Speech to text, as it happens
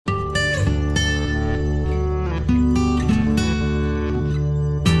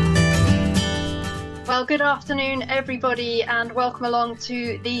Well, good afternoon, everybody, and welcome along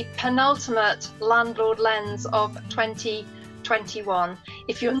to the penultimate Landlord Lens of 2021.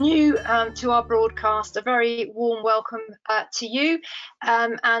 If you're new to our broadcast, a very warm welcome to you.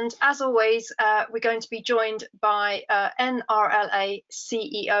 And as always, we're going to be joined by NRLA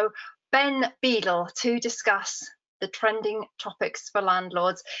CEO Ben Beadle to discuss the trending topics for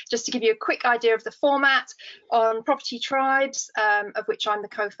landlords. Just to give you a quick idea of the format, on Property Tribes, of which I'm the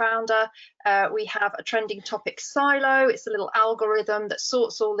co-founder, we have a trending topic silo. It's a little algorithm that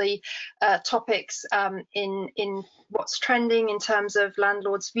sorts all the topics in what's trending in terms of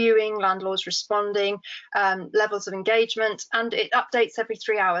landlords viewing, landlords responding, levels of engagement, and it updates every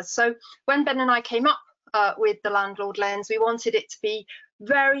 3 hours. So when Ben and I came up with the Landlord Lens, we wanted it to be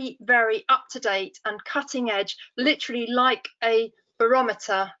very, very up to date and cutting edge, literally like a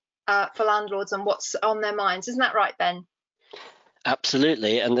barometer for landlords and what's on their minds. Isn't that right, Ben?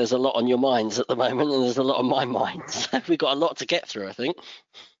 Absolutely, and there's a lot on your minds at the moment, and there's a lot on my mind. So we've got a lot to get through, I think.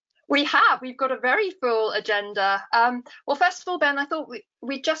 We've got a very full agenda. Well, first of all, Ben, I thought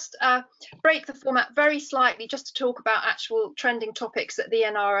we'd just break the format very slightly just to talk about actual trending topics at the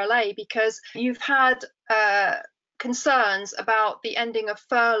NRLA, because you've had concerns about the ending of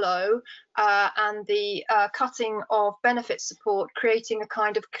furlough and the cutting of benefit support, creating a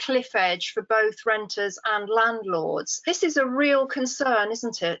kind of cliff edge for both renters and landlords. This is a real concern,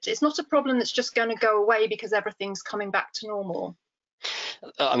 isn't it? It's not a problem that's just going to go away because everything's coming back to normal.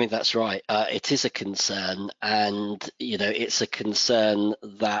 I mean, that's right. It is a concern, and it's a concern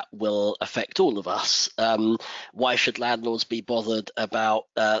that will affect all of us. Why should landlords be bothered about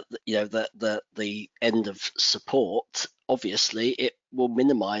the end of support? Obviously, it will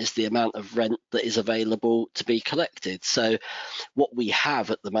minimise the amount of rent that is available to be collected. So, what we have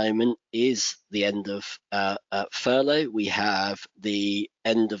at the moment is the end of furlough. We have the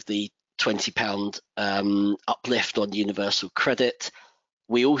end of the £20 uplift on universal credit.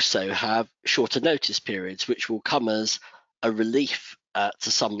 We also have shorter notice periods, which will come as a relief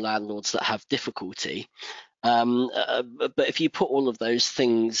to some landlords that have difficulty. But if you put all of those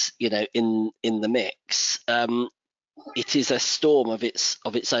things, in the mix, it is a storm of its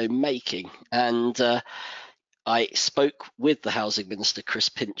own making. And I spoke with the Housing Minister, Chris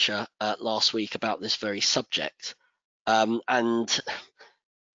Pincher, last week about this very subject, and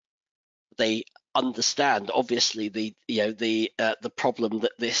they understand obviously the problem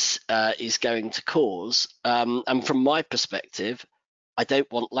that this is going to cause, and from my perspective, I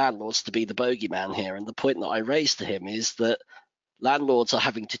don't want landlords to be the bogeyman here. And the point that I raised to him is that landlords are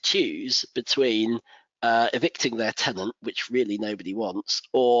having to choose between evicting their tenant, which really nobody wants,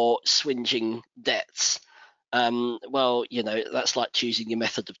 or swinging debts. Well, that's like choosing your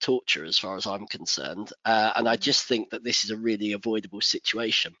method of torture as far as I'm concerned, and I just think that this is a really avoidable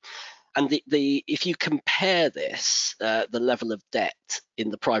situation. And if you compare this, the level of debt in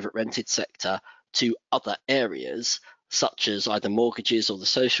the private rented sector to other areas, such as either mortgages or the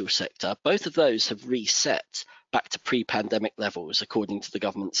social sector, both of those have reset back to pre-pandemic levels, according to the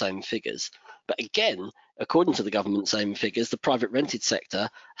government's own figures. But again, according to the government's own figures, the private rented sector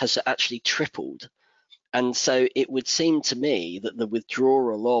has actually tripled. And so it would seem to me that the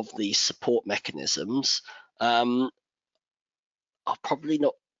withdrawal of these support mechanisms are probably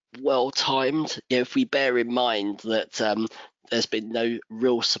not well timed. If we bear in mind that there's been no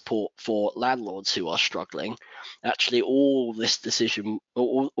real support for landlords who are struggling, actually all this decision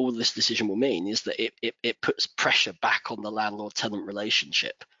will mean is that it puts pressure back on the landlord-tenant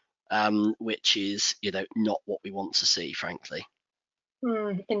relationship, which is not what we want to see, frankly.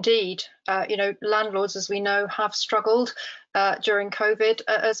 Indeed, landlords, as we know, have struggled during COVID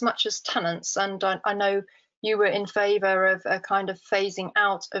as much as tenants, and I know you were in favour of a kind of phasing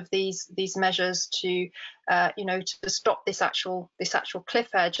out of these measures to stop this actual cliff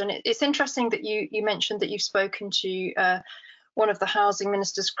edge. And it's interesting that you mentioned that you've spoken to one of the housing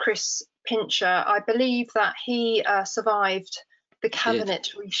ministers, Chris Pincher. I believe that he survived the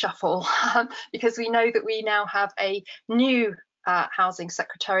cabinet reshuffle because we know that we now have a new Housing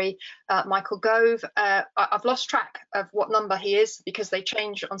Secretary, Michael Gove. I've lost track of what number he is because they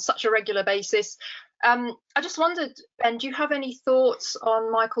change on such a regular basis. I just wondered, Ben, do you have any thoughts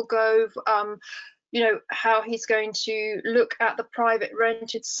on Michael Gove? How he's going to look at the private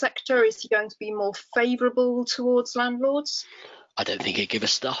rented sector? Is he going to be more favourable towards landlords? I don't think he'd give a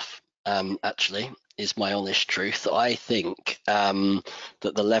stuff, actually, is my honest truth. I think that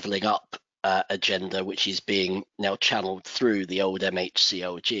the levelling up agenda, which is being now channeled through the old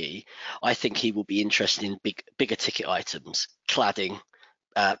MHCLG, I think he will be interested in bigger ticket items, cladding,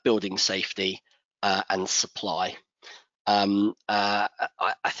 building safety, and supply. I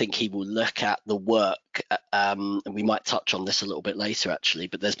think he will look at the work, and we might touch on this a little bit later actually,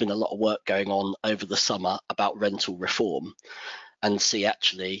 but there's been a lot of work going on over the summer about rental reform, and see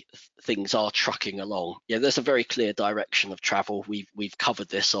actually things are trucking along. Yeah, there's a very clear direction of travel. We've covered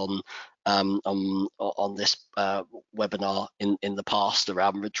this on this webinar in the past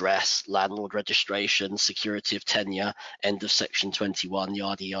around redress, landlord registration, security of tenure, end of section 21,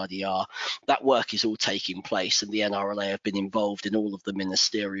 yada yada yada. That work is all taking place, and the NRLA have been involved in all of the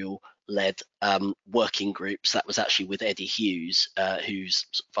ministerial led working groups. That was actually with Eddie Hughes, who's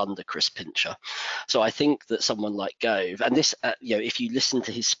sort of under Chris Pincher. So I think that someone like Gove, and this, if you listen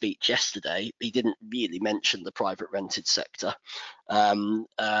to his speech yesterday, he didn't really mention the private rented sector.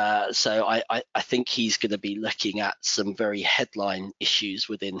 So I think he's going to be looking at some very headline issues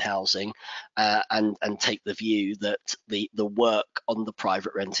within housing, and take the view that the work on the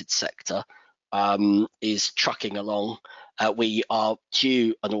private rented sector is trucking along. We are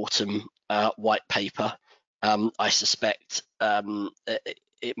due an autumn white paper. I suspect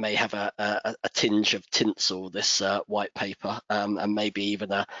it may have a tinge of tinsel, this white paper, and maybe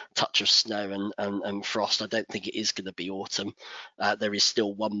even a touch of snow and frost. I don't think it is going to be autumn. There is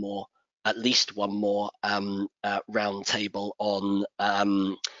still at least one more round table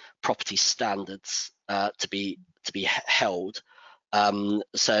on property standards to be held.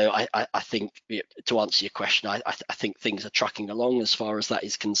 So I think, to answer your question, I think things are trucking along as far as that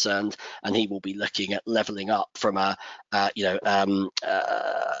is concerned, and he will be looking at levelling up from a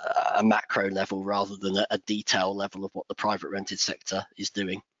macro level rather than a detail level of what the private rented sector is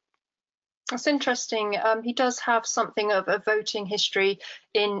doing. That's interesting. He does have something of a voting history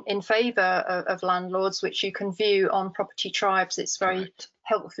in favour of landlords, which you can view on Property Tribes. It's very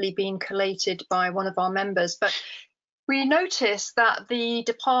helpfully been collated by one of our members. But we noticed that the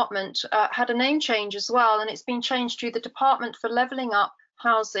department had a name change as well, and it's been changed to the Department for Levelling Up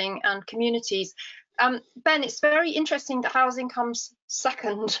Housing and Communities. Ben, it's very interesting that housing comes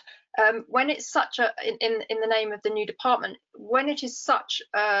second when it's such in the name of the new department, when it is such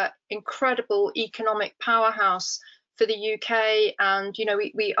an incredible economic powerhouse for the UK, and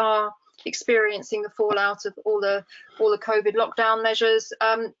we are experiencing the fallout of all the COVID lockdown measures.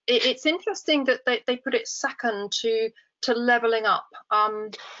 It's interesting that they put it second to levelling up. I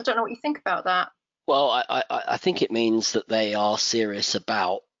don't know what you think about that. Well, I think it means that they are serious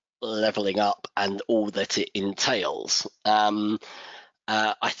about levelling up and all that it entails.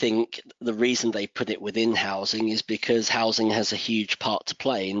 I think the reason they put it within housing is because housing has a huge part to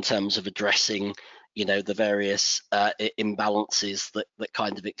play in terms of addressing the various imbalances that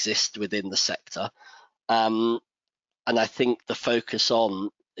kind of exist within the sector. And I think the focus on,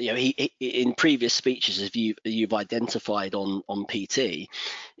 he in previous speeches, as you've identified on PT,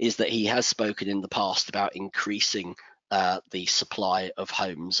 is that he has spoken in the past about increasing the supply of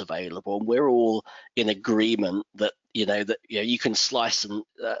homes available, and we're all in agreement that you can slice and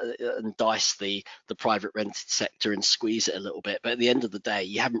dice the private rented sector and squeeze it a little bit, but at the end of the day,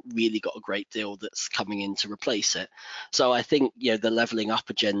 you haven't really got a great deal that's coming in to replace it. So I think the levelling up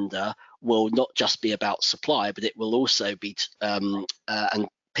agenda will not just be about supply, but it will also be, and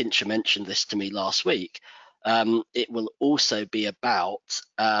Pincher mentioned this to me last week, it will also be about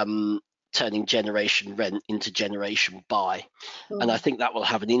turning generation rent into generation buy. And I think that will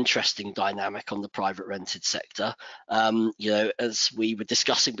have an interesting dynamic on the private rented sector. As we were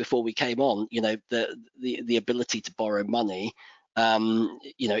discussing before we came on, the ability to borrow money,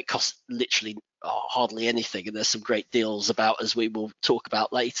 it costs literally hardly anything, and there's some great deals about, as we will talk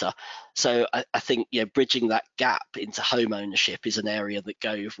about later. So I think bridging that gap into home ownership is an area that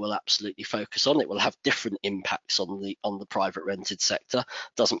Gove will absolutely focus on. It will have different impacts on the private rented sector.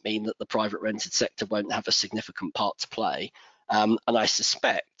 Doesn't mean that the private rented sector won't have a significant part to play, and I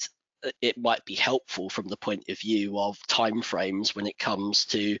suspect it might be helpful from the point of view of timeframes when it comes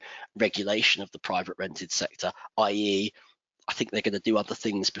to regulation of the private rented sector, i.e. I think they're going to do other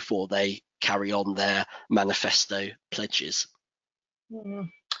things before they carry on their manifesto pledges.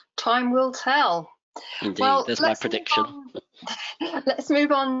 Time will tell. Indeed, well, there's my prediction. Let's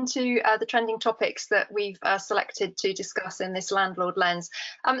move on to the trending topics that we've selected to discuss in this Landlord Lens.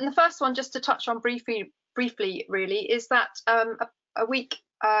 And the first one, just to touch on briefly, really, is that a week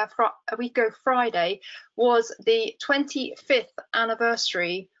ago Friday was the 25th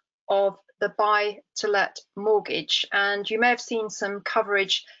anniversary of the buy to let mortgage, and you may have seen some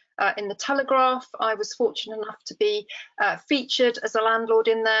coverage in the Telegraph. I was fortunate enough to be featured as a landlord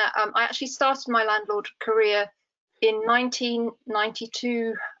in there. I actually started my landlord career in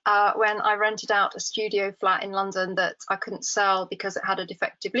 1992 when I rented out a studio flat in London that I couldn't sell because it had a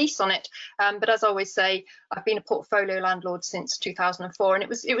defective lease on it. But as I always say, I've been a portfolio landlord since 2004, and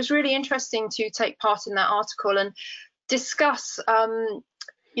it was really interesting to take part in that article and discuss,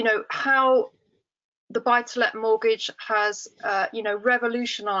 you know, how the buy-to-let mortgage has, you know,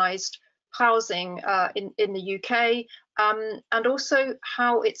 revolutionised housing in the UK, and also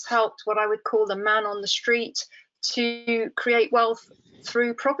how it's helped what I would call the man on the street to create wealth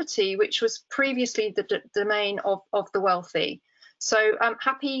through property, which was previously the domain of the wealthy. So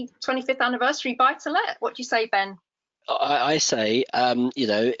happy 25th anniversary buy-to-let. What do you say, Ben? I say, you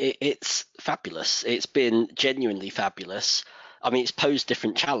know, it's fabulous. It's been genuinely fabulous. I mean, it's posed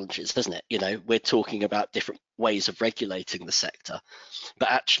different challenges, hasn't it? You know, we're talking about different ways of regulating the sector,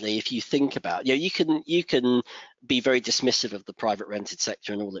 but actually, if you think about, you know, you can be very dismissive of the private rented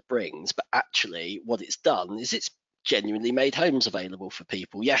sector and all it brings, but actually, what it's done is it's genuinely made homes available for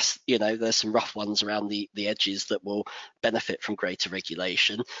people. Yes, you know, there's some rough ones around the edges that will benefit from greater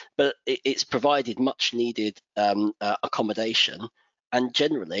regulation, but it's provided much needed accommodation, and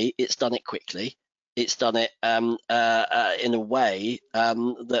generally, it's done it quickly. It's done it in a way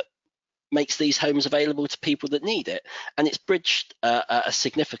that makes these homes available to people that need it, and it's bridged a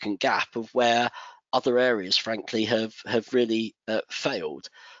significant gap of where other areas, frankly, have really failed.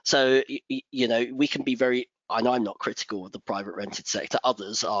 So you know, we can be very, and I'm not critical of the private rented sector.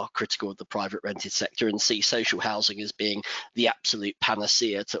 Others are critical of the private rented sector and see social housing as being the absolute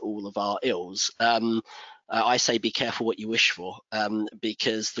panacea to all of our ills. I say be careful what you wish for,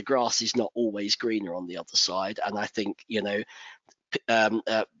 because the grass is not always greener on the other side. And I think, you know,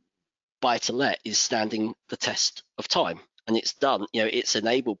 buy-to-let is standing the test of time. And it's done, you know, it's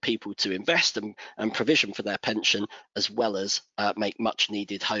enabled people to invest and provision for their pension, as well as make much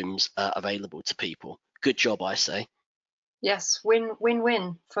needed homes available to people. Good job, I say. Yes,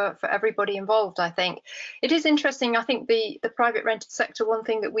 win-win for everybody involved. I think it is interesting. I think the private rented sector, one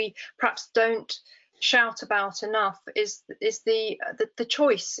thing that we perhaps don't shout about enough is the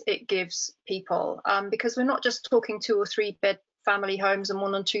choice it gives people, because we're not just talking 2 or 3 bed family homes and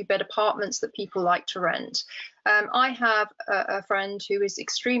 1 and 2 bed apartments that people like to rent. I have a friend who is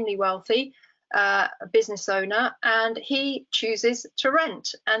extremely wealthy, a business owner, and he chooses to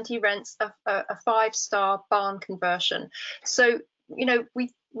rent, and he rents a 5-star barn conversion. So, you know,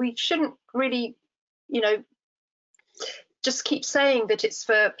 we shouldn't really, you know, just keep saying that it's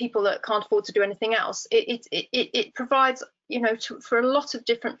for people that can't afford to do anything else. It provides, you know, for a lot of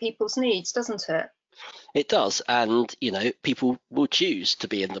different people's needs, doesn't it? It does, and you know, people will choose to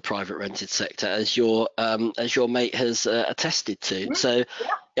be in the private rented sector, as your mate has attested to. Mm-hmm. So,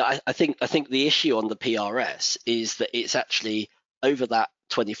 yeah, I think the issue on the PRS is that it's actually, over that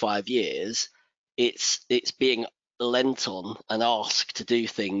 25 years, it's being lent on and asked to do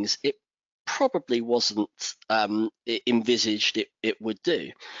things it probably wasn't envisaged it would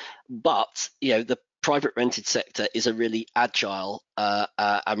do. But you know, the private rented sector is a really agile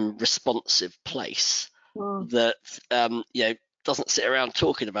and responsive place that you know, doesn't sit around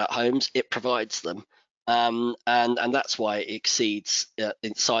talking about homes, it provides them. And that's why it exceeds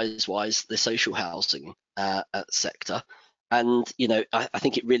in size-wise the social housing sector. And you know, I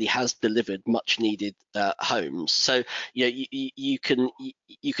think it really has delivered much needed homes. So you know, you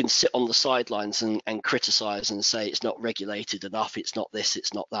can sit on the sidelines and criticize and say it's not regulated enough, it's not this,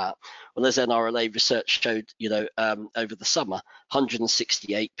 it's not that. Well, as NRLA research showed, you know, over the summer,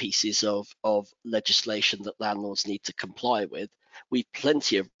 168 pieces of legislation that landlords need to comply with. We've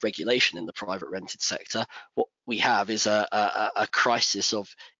plenty of regulation in the private rented sector. What we have is a crisis of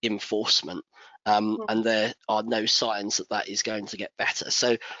enforcement. And there are no signs that that is going to get better.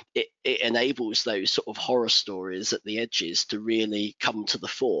 So it enables those sort of horror stories at the edges to really come to the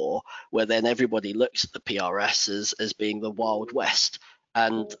fore, where then everybody looks at the PRS as being the Wild West.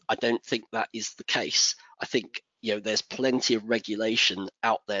 And I don't think that is the case. I think, you know, there's plenty of regulation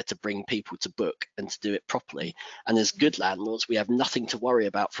out there to bring people to book and to do it properly. And as good landlords, we have nothing to worry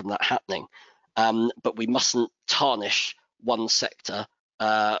about from that happening. But we mustn't tarnish one sector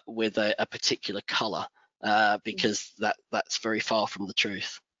with a particular colour, because that's very far from the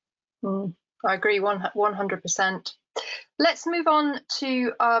truth. I agree 100%. Let's move on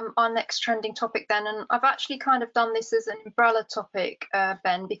to our next trending topic then, and I've actually kind of done this as an umbrella topic,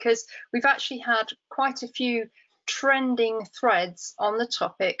 Ben, because we've actually had quite a few trending threads on the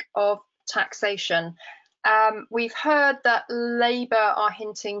topic of taxation. We've heard that Labour are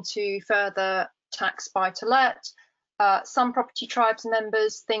hinting to further tax buy-to-let. Some property tribes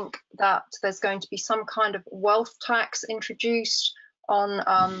members think that there's going to be some kind of wealth tax introduced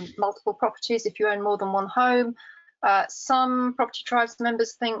on multiple properties if you own more than one home. Some Property Tribes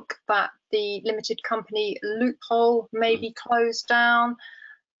members think that the limited company loophole may be closed down.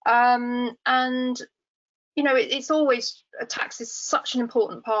 And you know, it's always, tax is such an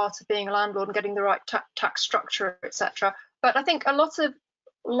important part of being a landlord and getting the right tax structure, etc. But I think a lot of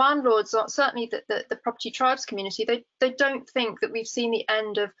landlords, certainly the Property Tribes community, they don't think that we've seen the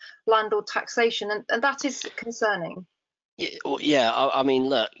end of landlord taxation, and that is concerning. Yeah, I mean,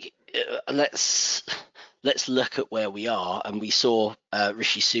 look, let's look at where we are, and we saw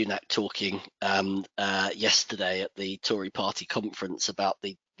Rishi Sunak talking yesterday at the Tory party conference about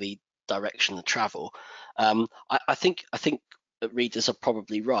the direction of travel. I think readers are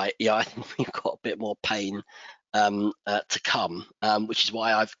probably right. Yeah, I think we've got a bit more pain to come, which is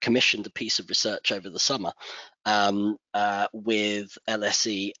why I've commissioned a piece of research over the summer with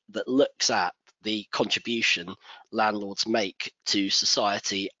LSE that looks at the contribution landlords make to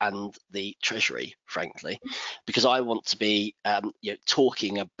society and the Treasury, frankly, because I want to be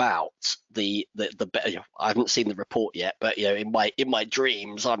talking about the I haven't seen the report yet, but in my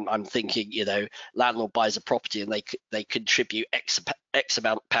dreams I'm thinking, landlord buys a property and they contribute X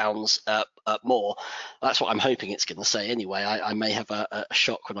amount pounds more. That's what I'm hoping it's going to say anyway. I may have a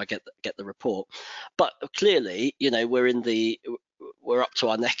shock when I get the report, but clearly we're up to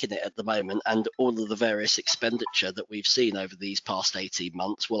our neck in it at the moment, and all of the various expenditure that we've seen over these past 18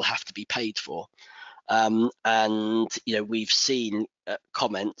 months will have to be paid for. And we've seen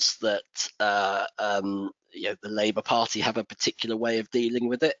comments that the Labour Party have a particular way of dealing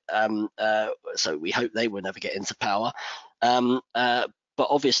with it, so we hope they will never get into power. But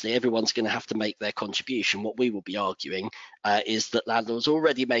obviously everyone's going to have to make their contribution. What we will be arguing is that landlords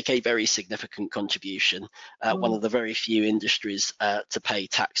already make a very significant contribution, one of the very few industries to pay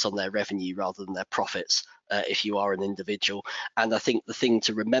tax on their revenue rather than their profits if you are an individual. And I think the thing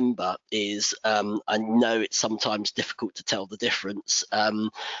to remember is, I know it's sometimes difficult to tell the difference,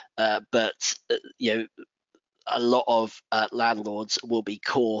 but a lot of landlords will be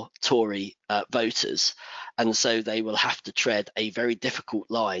core Tory voters, and so they will have to tread a very difficult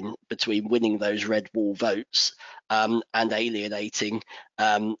line between winning those red wall votes and alienating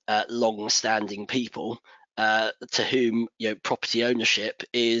long-standing people to whom property ownership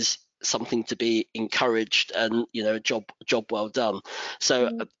is something to be encouraged and a job well done.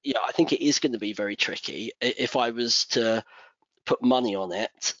 So I think it is going to be very tricky. If I was to put money on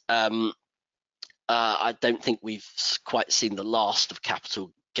it, I don't think we've quite seen the last of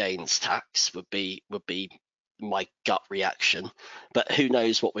capital gains tax, would be my gut reaction. But who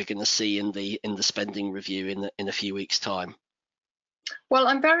knows what we're going to see in the spending review in a few weeks' time. Well,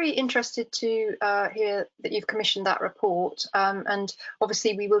 I'm very interested to hear that you've commissioned that report, and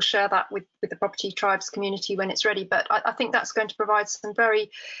obviously we will share that with the Property Tribes community when it's ready. But I think that's going to provide some very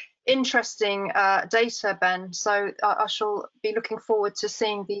interesting data, Ben. So I shall be looking forward to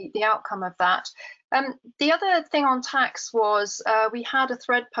seeing the outcome of that. The other thing on tax was we had a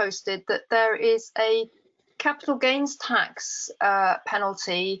thread posted that there is a capital gains tax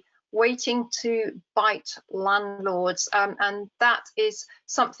penalty waiting to bite landlords, and that is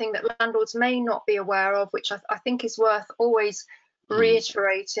something that landlords may not be aware of, which I think is worth always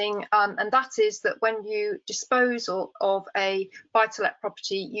reiterating, and that is that when you dispose of a buy-to-let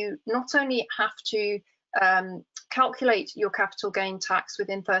property, you not only have to calculate your capital gain tax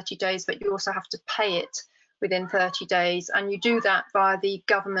within 30 days, but you also have to pay it within 30 days, and you do that via the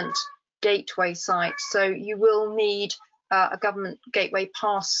government gateway site. So you will need a government gateway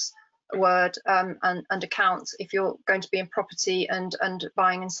password and account if you're going to be in property and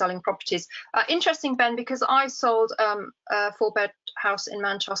buying and selling properties. Interesting, Ben, because I sold a 4-bed house in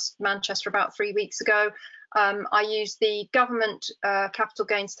Manchester about 3 weeks ago. I used the government capital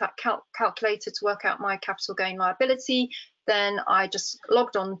gains tax calculator to work out my capital gain liability. Then I just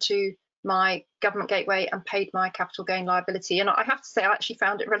logged on to my government gateway and paid my capital gain liability. And I have to say, I actually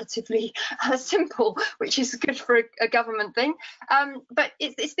found it relatively simple, which is good for a government thing. But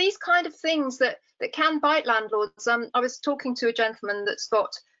it's these kind of things that can bite landlords. I was talking to a gentleman that's got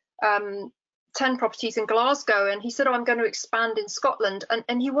 10 properties in Glasgow, and he said, I'm going to expand in Scotland,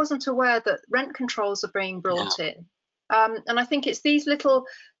 and he wasn't aware that rent controls are being brought in. And I think it's these little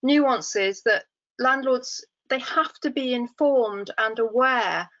nuances that landlords, they have to be informed and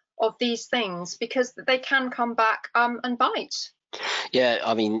aware of these things, because they can come back and bite. Yeah,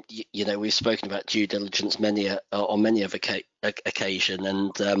 I mean, we've spoken about due diligence on many of occasion,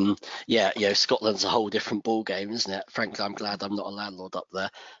 and yeah, Scotland's a whole different ball game, isn't it? Frankly, I'm glad I'm not a landlord up there.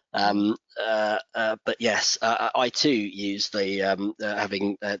 But yes, I too use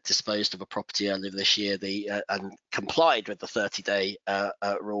having disposed of a property earlier this year, and complied with the 30-day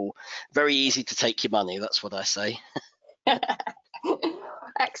rule. Very easy to take your money. That's what I say.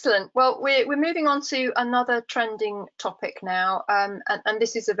 Excellent. Well, we're moving on to another trending topic now, and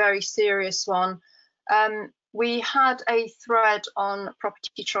this is a very serious one. We had a thread on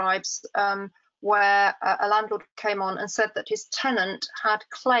Property Tribes where a landlord came on and said that his tenant had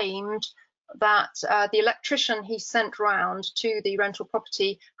claimed that the electrician he sent round to the rental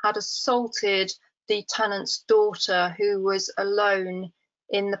property had assaulted the tenant's daughter, who was alone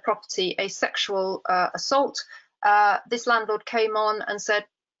in the property, a sexual assault. This landlord came on and said,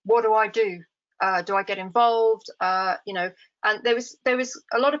 "What do I do? Do I get involved?" And there was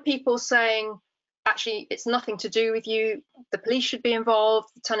a lot of people saying, "Actually, it's nothing to do with you. The police should be involved.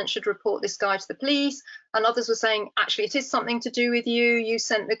 The tenant should report this guy to the police." And others were saying, "Actually, it is something to do with you. You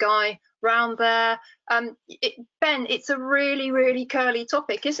sent the guy round there." Ben, it's a really, really curly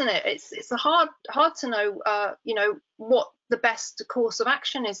topic, isn't it? It's a hard to know, what the best course of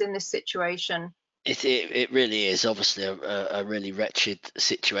action is in this situation. It really is obviously a really wretched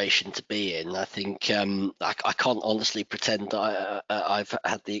situation to be in. I think I can't honestly pretend that I've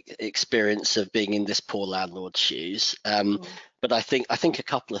had the experience of being in this poor landlord's shoes. But I think a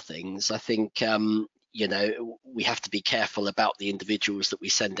couple of things. I think we have to be careful about the individuals that we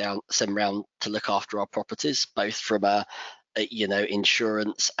send round to look after our properties, both from a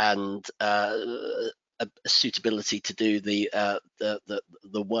insurance and a suitability to do the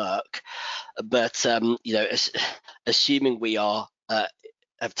work. But assuming we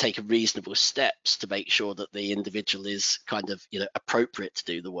have taken reasonable steps to make sure that the individual is kind of appropriate to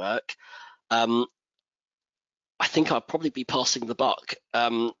do the work, I think I'd probably be passing the buck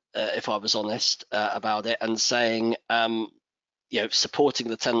if I was honest about it, and saying supporting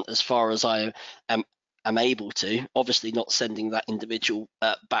the tenant as far as I am able to. Obviously not sending that individual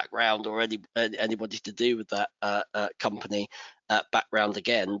background or anybody to do with that company background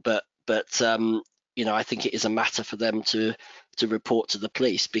again, but I think it is a matter for them to report to the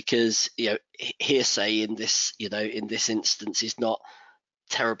police, because hearsay in this instance is not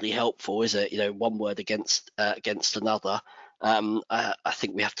terribly helpful, is it? One word against another. I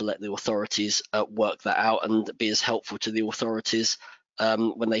think we have to let the authorities work that out and be as helpful to the authorities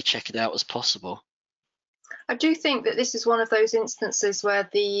when they check it out as possible. I do think that this is one of those instances where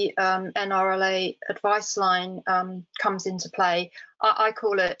the NRLA advice line comes into play. I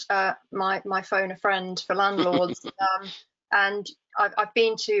call it my phone a friend for landlords. And I've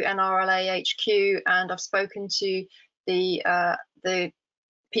been to NRLA HQ, and I've spoken to the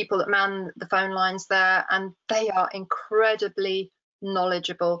people that man the phone lines there, and they are incredibly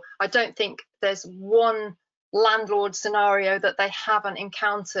knowledgeable. I don't think there's one landlord scenario that they haven't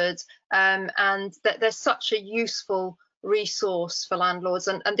encountered, and that there's such a useful resource for landlords.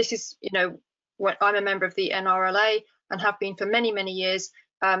 And this is, when I'm a member of the NRLA and have been for many, many years.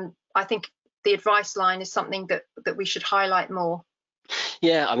 I think the advice line is something that we should highlight more.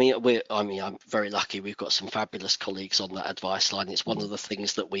 Yeah, I mean, I'm very lucky. We've got some fabulous colleagues on that advice line. It's one of the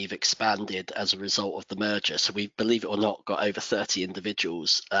things that we've expanded as a result of the merger. So we, believe it or not, got over 30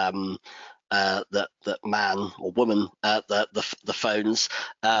 individuals that man or woman the phones.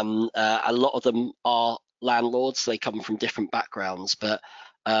 A lot of them are landlords. They come from different backgrounds, but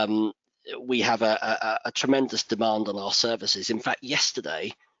we have a tremendous demand on our services. In fact,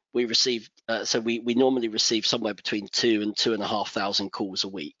 yesterday we received, we normally receive somewhere between 2,000 and 2,500 calls a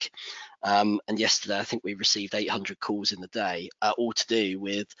week. And yesterday, I think we received 800 calls in the day, all to do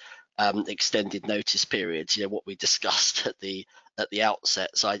with extended notice periods. What we discussed at the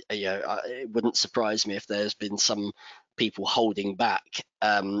outset. So it wouldn't surprise me if there's been some people holding back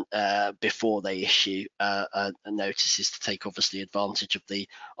before they issue notices to take obviously advantage of the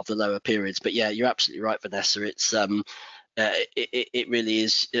lower periods. But yeah, you're absolutely right, Vanessa. It's it really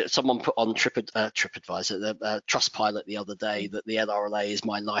is. Someone put on TripAdvisor, Trustpilot the other day, that the NRLA is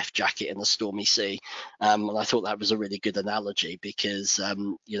my life jacket in a stormy sea, and I thought that was a really good analogy, because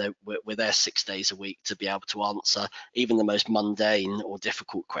we're there 6 days a week to be able to answer even the most mundane or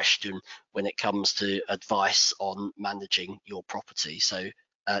difficult question when it comes to advice on managing your property. So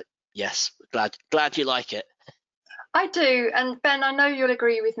yes, glad you like it. I do, and Ben, I know you'll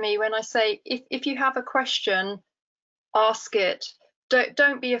agree with me when I say if you have a question, ask it.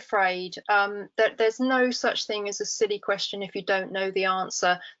 don't be afraid. There's no such thing as a silly question if you don't know the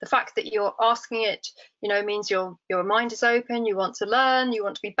answer. The fact that you're asking it, means your mind is open, you want to learn, you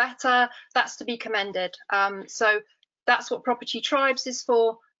want to be better. That's to be commended. So that's what Property Tribes is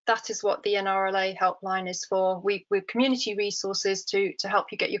for. That is what the NRLA helpline is for. We're community resources to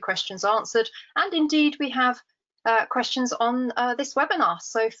help you get your questions answered. And indeed, we have questions on this webinar,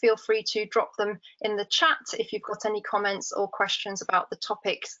 so feel free to drop them in the chat if you've got any comments or questions about the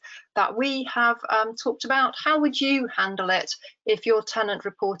topics that we have talked about. How would you handle it if your tenant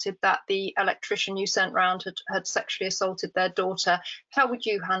reported that the electrician you sent round had sexually assaulted their daughter? How would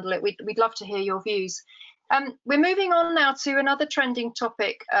you handle it? We'd love to hear your views. We're moving on now to another trending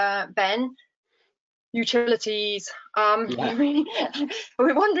topic, Ben. Utilities. We're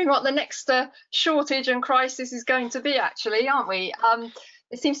wondering what the next shortage and crisis is going to be, actually, aren't we?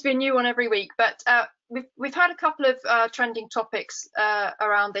 It seems to be a new one every week, but we've had a couple of trending topics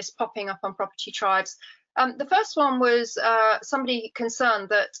around this popping up on Property Tribes. The first one was somebody concerned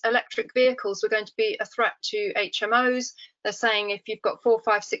that electric vehicles were going to be a threat to HMOs. They're saying if you've got 4,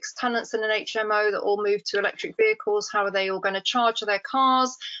 5, 6 tenants in an HMO that all move to electric vehicles, how are they all going to charge their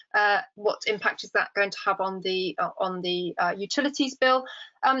cars? What impact is that going to have on the utilities bill?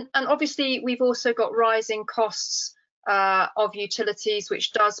 And obviously, we've also got rising costs of utilities,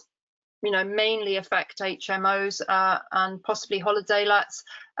 which does mainly affect HMOs and possibly holiday lets.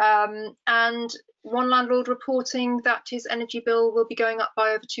 And one landlord reporting that his energy bill will be going up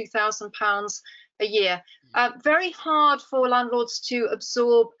by over £2,000 a year. Very hard for landlords to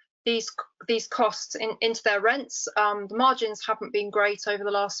absorb these costs into their rents. The margins haven't been great over the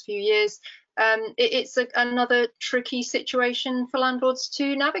last few years. It's another tricky situation for landlords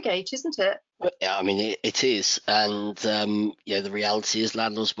to navigate, isn't it? Yeah, I mean it is, and the reality is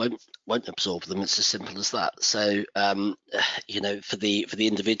landlords won't absorb them. It's as simple as that. So for the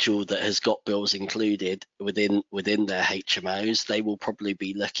individual that has got bills included within their HMOs, they will probably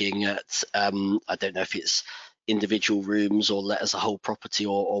be looking at I don't know if it's individual rooms or let as a whole property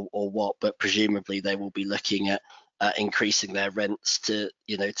or what, but presumably they will be looking at increasing their rents to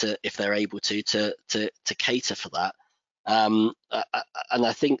if they're able to cater for that. And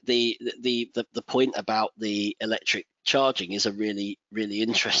I think the point about the electric charging is a really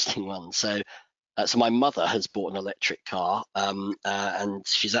interesting one. So my mother has bought an electric car, and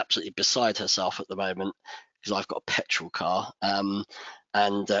she's absolutely beside herself at the moment because I've got a petrol car,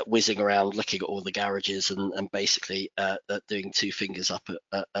 and whizzing around looking at all the garages and basically doing 2 fingers up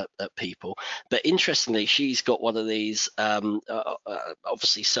at people. But interestingly, she's got one of these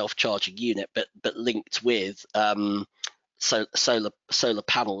obviously self-charging unit, but linked with solar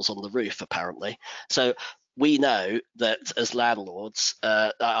panels on the roof, apparently. So we know that as landlords,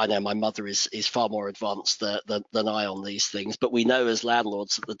 I know my mother is far more advanced than I on these things, but we know as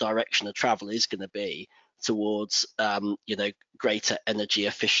landlords that the direction of travel is going to be towards greater energy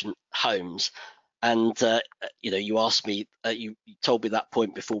efficient homes. And you asked me, you told me that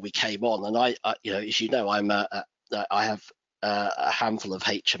point before we came on, and I as you know, I have a handful of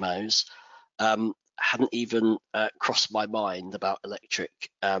HMOs. Hadn't even crossed my mind about electric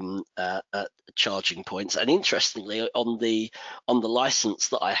charging points. And interestingly, on the license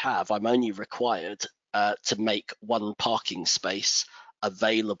that I have, I'm only required to make 1 parking space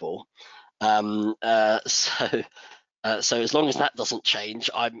available. So as long as that doesn't change,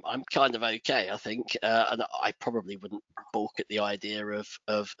 I'm kind of okay, I think. And I probably wouldn't balk at the idea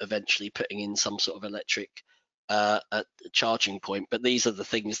of eventually putting in some sort of electric charging point. But these are the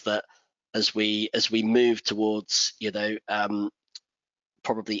things that, as we move towards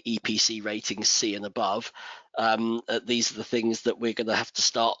probably EPC ratings C and above, these are the things that we're going to have to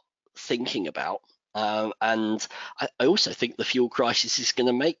start thinking about. And I also think the fuel crisis is going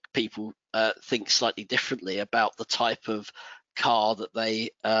to make people think slightly differently about the type of car that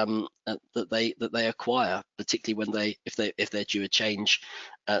they acquire, particularly if they're due a change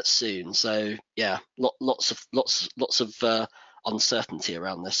soon. So yeah, lots of uncertainty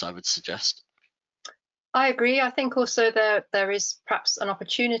around this, I would suggest. I agree. I think also there is perhaps an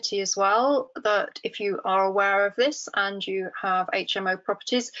opportunity as well, that if you are aware of this and you have HMO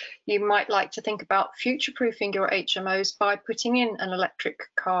properties, you might like to think about future-proofing your HMOs by putting in an electric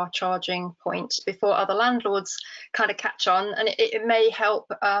car charging point before other landlords kind of catch on, and it may help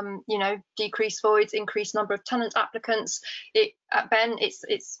decrease voids, increase number of tenant applicants. Ben, it's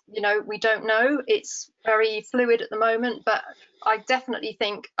we don't know. It's very fluid at the moment, but I definitely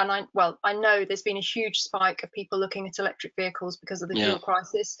think, and I know there's been a huge spike of people looking at electric vehicles because of the fuel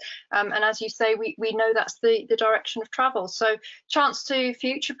crisis. And as you say, we know that's the direction of travel. So chance to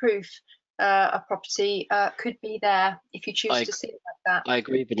future-proof a property could be there if you choose to see it like that. I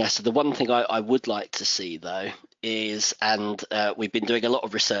agree, Vanessa. The one thing I would like to see, though, is, and we've been doing a lot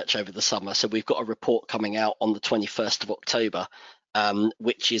of research over the summer, so we've got a report coming out on the 21st of October,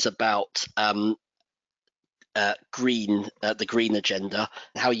 which is about the green agenda,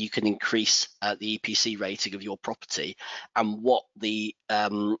 how you can increase the EPC rating of your property, and what the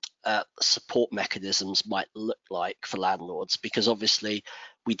support mechanisms might look like for landlords. Because obviously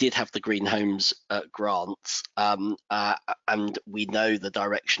we did have the green homes grants, and we know the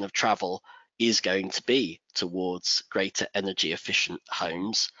direction of travel is going to be towards greater energy efficient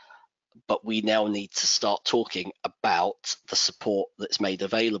homes. But we now need to start talking about the support that's made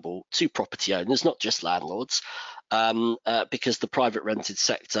available to property owners, not just landlords, because the private rented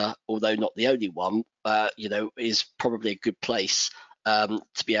sector, although not the only one, is probably a good place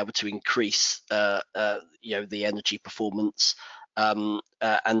to be able to increase, the energy performance, and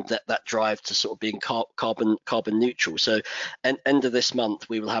that drive to sort of being carbon neutral. So, end of this month,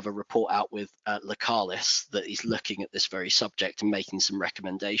 we will have a report out with Localis that is looking at this very subject and making some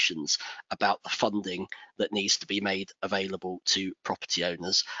recommendations about the funding that needs to be made available to property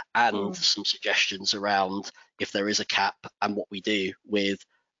owners, and some suggestions around if there is a cap and what we do with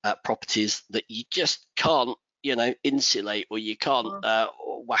properties that you just can't, insulate, or you can't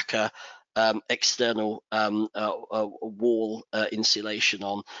whack a external wall insulation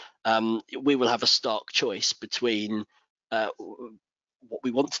on. We will have a stark choice between what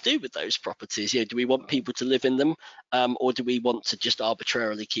we want to do with those properties. Do we want people to live in them, or do we want to just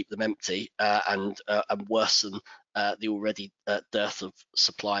arbitrarily keep them empty and worsen the already dearth of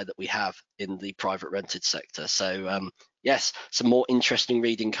supply that we have in the private rented sector? So yes, some more interesting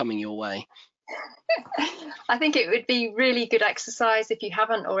reading coming your way. I think it would be really good exercise, if you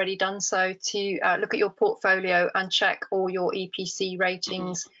haven't already done so, to look at your portfolio and check all your EPC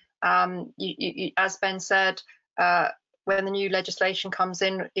ratings. You, as Ben said, when the new legislation comes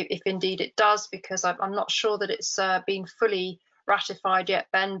in, if indeed it does, because I'm not sure that it's been fully ratified yet,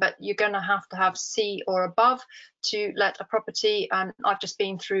 Ben, but you're going to have C or above to let a property. I've just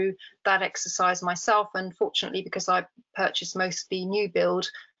been through that exercise myself, and fortunately, because I purchased mostly new build,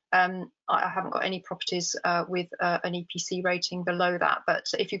 I haven't got any properties with an EPC rating below that. But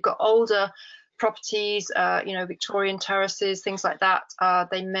if you've got older properties, Victorian terraces, things like that,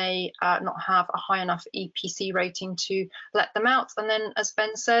 they may not have a high enough EPC rating to let them out. And then, as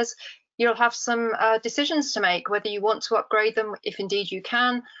Ben says, you'll have some decisions to make, whether you want to upgrade them, if indeed you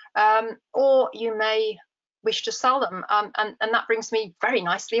can, or you may wish to sell them. And that brings me very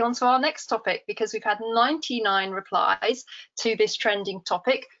nicely onto our next topic, because we've had 99 replies to this trending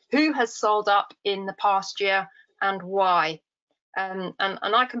topic. Who has sold up in the past year and why? And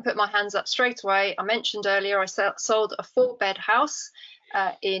I can put my hands up straight away. I mentioned earlier I sold a 4-bed house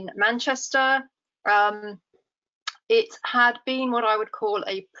in Manchester. It had been what I would call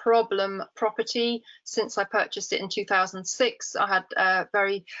a problem property since I purchased it in 2006. I had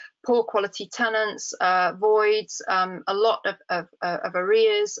very poor quality tenants, voids, a lot of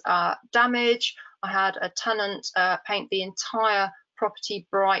arrears, damage. I had a tenant paint the entire property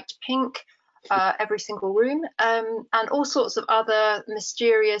bright pink, every single room, and all sorts of other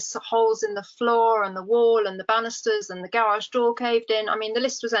mysterious holes in the floor and the wall and the banisters, and the garage door caved in. I mean, the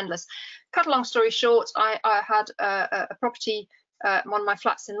list was endless. Cut a long story short, I had a property, one of my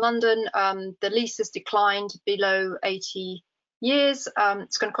flats in London. The lease has declined below 80 years.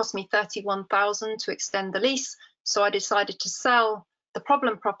 It's going to cost me 31,000 to extend the lease, so I decided to sell the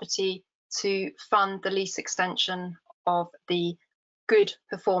problem property to fund the lease extension of the good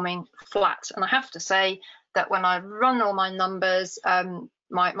performing flat. And I have to say that when I run all my numbers,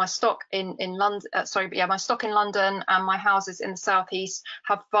 my stock in London, my stock in London and my houses in the southeast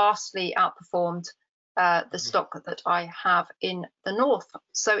have vastly outperformed the stock that I have in the north.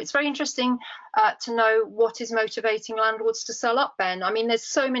 So it's very interesting to know what is motivating landlords to sell up, Ben. I mean, there's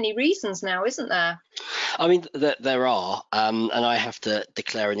so many reasons now, isn't there? I mean, there are, and I have to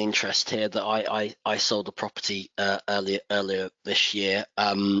declare an interest here that I sold a property earlier this year,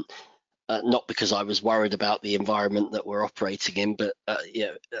 not because I was worried about the environment that we're operating in, but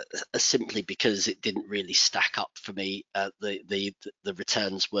simply because it didn't really stack up for me. The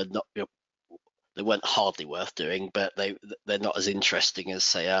returns were not, they weren't hardly worth doing, but they're not as interesting as,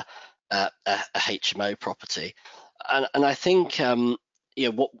 say, a HMO property. And I think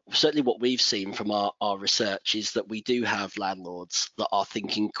what we've seen from our research is that we do have landlords that are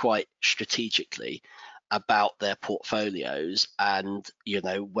thinking quite strategically about their portfolios, and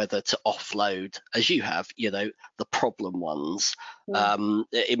whether to offload, as you have, the problem ones.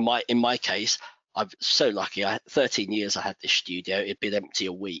 In my case, I'm so lucky. 13 years I had this studio. It'd been empty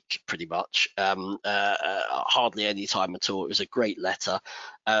a week, pretty much. Hardly any time at all. It was a great letter,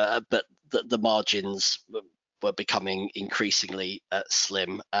 but the margins were becoming increasingly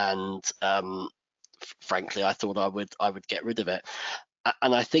slim, and frankly, I thought I would get rid of it.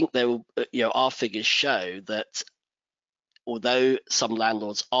 And I think there will, our figures show that although some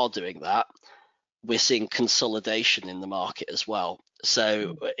landlords are doing that, we're seeing consolidation in the market as well.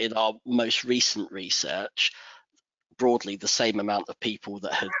 So in our most recent research, broadly the same amount of people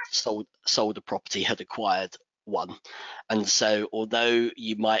that had sold a property had acquired one. And so although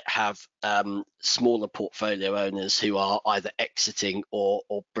you might have smaller portfolio owners who are either exiting or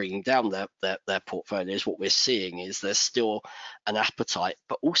bringing down their portfolios, what we're seeing is there's still an appetite,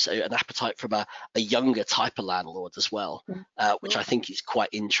 but also an appetite from a younger type of landlord as well, which I think is quite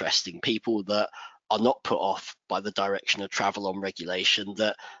interesting. People that are not put off by the direction of travel on regulation,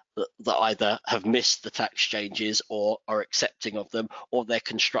 that either have missed the tax changes or are accepting of them, or they're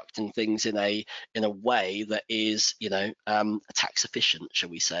constructing things in a way that is, tax efficient, shall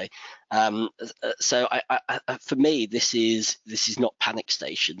we say. So for me, this is not panic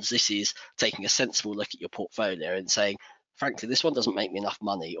stations. This is taking a sensible look at your portfolio and saying, frankly, this one doesn't make me enough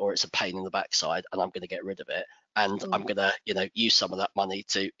money, or it's a pain in the backside, and I'm going to get rid of it. And I'm going to, use some of that money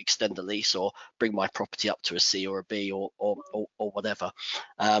to extend the lease or bring my property up to a C or a B or whatever.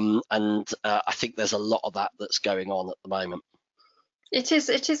 And I think there's a lot of that that's going on at the moment. It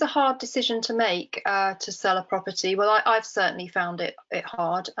is a hard decision to make, to sell a property. Well, I've certainly found it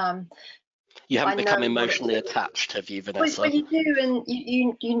hard. You haven't become emotionally attached, have you, Vanessa? Well, you do, and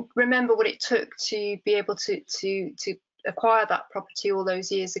you remember what it took to be able to acquire that property all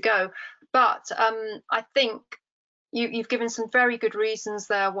those years ago. But I think you've given some very good reasons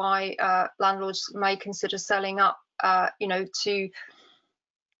there why landlords may consider selling up, to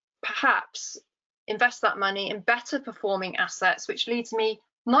perhaps invest that money in better performing assets, which leads me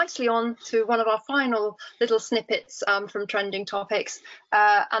nicely on to one of our final little snippets from trending topics,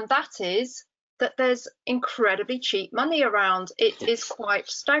 and that is that there's incredibly cheap money around. It is quite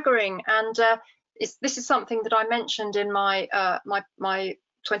staggering, and this is something that I mentioned in my my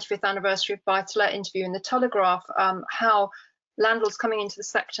 25th anniversary of buy-to-let interview in the Telegraph, how landlords coming into the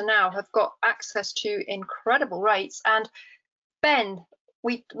sector now have got access to incredible rates. And Ben,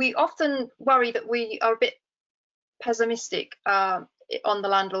 we often worry that we are a bit pessimistic on the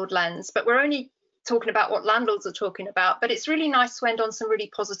Landlord Lens, but we're only talking about what landlords are talking about. But it's really nice to end on some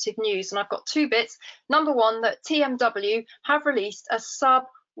really positive news, and I've got two bits. Number one, that TMW have released a sub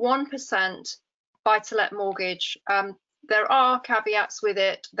 1% buy-to-let mortgage. There are caveats with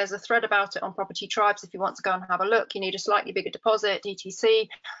it. There's a thread about it on Property Tribes if you want to go and have a look. You need a slightly bigger deposit, etc.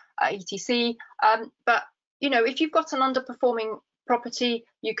 But if you've got an underperforming property,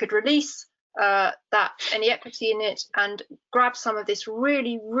 you could release any equity in it and grab some of this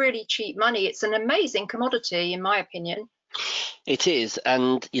really, really cheap money. It's an amazing commodity, in my opinion. It is,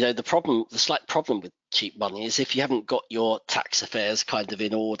 and the slight problem with cheap money is if you haven't got your tax affairs kind of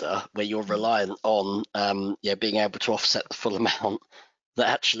in order, where you're reliant on being able to offset the full amount, that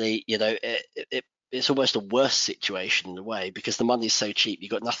actually it's almost a worse situation in a way, because the money's so cheap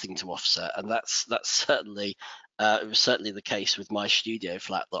you've got nothing to offset. And that's certainly it was certainly the case with my studio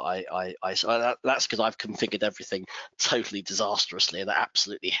flat that I that's because I've configured everything totally disastrously and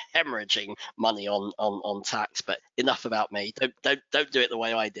absolutely hemorrhaging money on tax. But enough about me. Don't do it the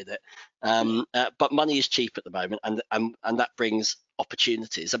way I did it. But money is cheap at the moment, and that brings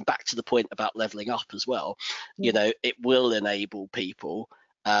opportunities. And back to the point about leveling up as well, it will enable people,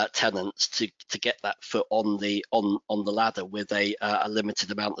 tenants, to get that foot on the ladder with a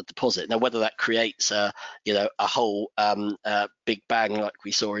limited amount of deposit. Now, whether that creates a whole big bang like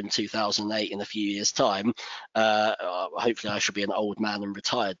we saw in 2008 in a few years' time, hopefully I shall be an old man and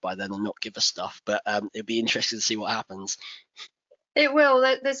retired by then and not give a stuff. But it'll be interesting to see what happens. It will.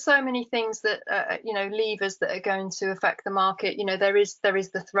 There's so many things that levers that are going to affect the market. There is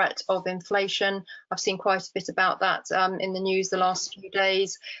the threat of inflation. I've seen quite a bit about that in the news the last few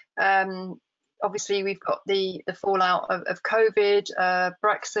days. Obviously, we've got the fallout of COVID,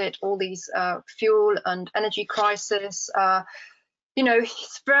 Brexit, all these fuel and energy crisis.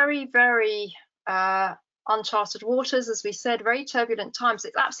 It's very, very uncharted waters, as we said, very turbulent times.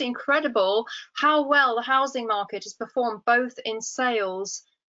 It's absolutely incredible how well the housing market has performed, both in sales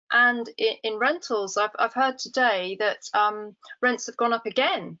and in rentals. I've heard today that rents have gone up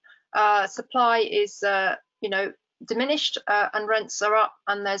again. Supply is diminished, and rents are up,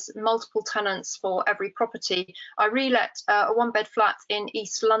 and there's multiple tenants for every property. I relet a one-bed flat in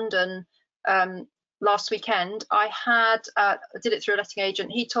East London last weekend, I did it through a letting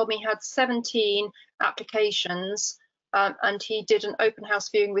agent. He told me he had 17 applications, and he did an open house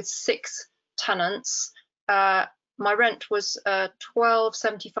viewing with 6 tenants. My rent was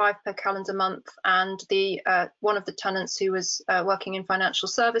 £12.75 per calendar month, and one of the tenants, who was working in financial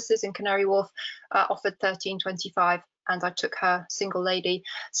services in Canary Wharf, offered £13.25, and I took her, single lady.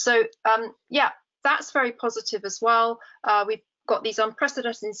 So yeah, that's very positive as well. We've got these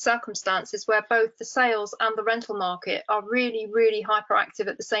unprecedented circumstances where both the sales and the rental market are really, really hyperactive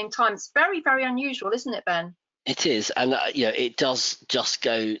at the same time. It's very, very unusual, isn't it, Ben? It is, and it does just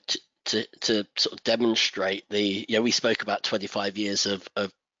go to sort of demonstrate we spoke about 25 years of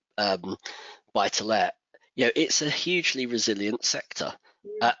buy to let. It's a hugely resilient sector,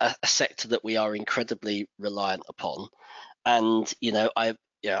 a sector that we are incredibly reliant upon. And I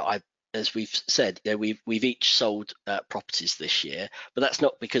as we've said, we've each sold properties this year, but that's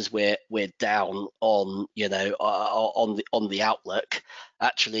not because we're down on on the outlook.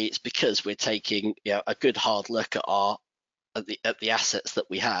 Actually, it's because we're taking a good hard look at the assets that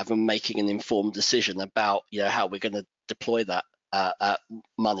we have and making an informed decision about how we're going to deploy that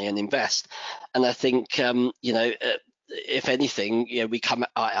money and invest. And I think if anything, we come.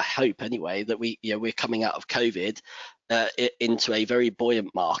 I hope anyway that we're coming out of COVID into a very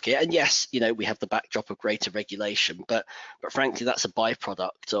buoyant market. And yes, we have the backdrop of greater regulation, but frankly, that's a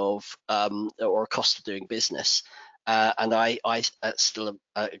byproduct of or a cost of doing business. And I still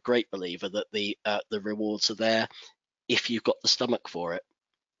a great believer that the rewards are there if you've got the stomach for it.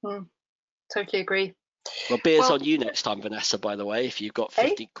 Totally agree. Well, beers on you next time, Vanessa, by the way, if you've got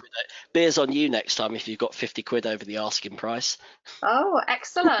 50 quid. Beers on you next time if you've got 50 quid over the asking price. Oh,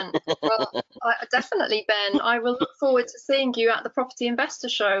 excellent. Well, definitely, Ben. I will look forward to seeing you at the Property Investor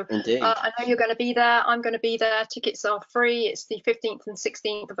Show. Indeed. I know you're going to be there. I'm going to be there. Tickets are free. It's the 15th and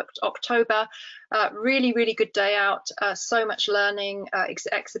 16th of October. Really, really good day out. So much learning,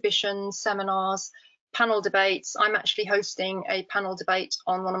 exhibitions, seminars, panel debates. I'm actually hosting a panel debate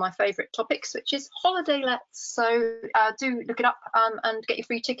on one of my favourite topics, which is holiday lets. So do look it up and get your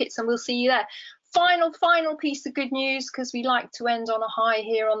free tickets, and we'll see you there. Final piece of good news, because we like to end on a high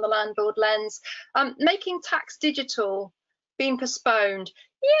here on the Landlord Lens. Making tax digital being postponed.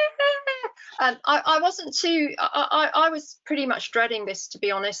 Yeah, I wasn't too. I was pretty much dreading this, to be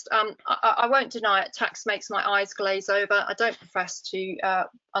honest. I won't deny it. Tax makes my eyes glaze over. I don't profess to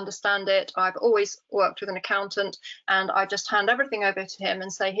understand it. I've always worked with an accountant, and I just hand everything over to him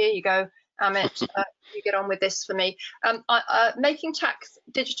and say, "Here you go, Amit. You get on with this for me." Making tax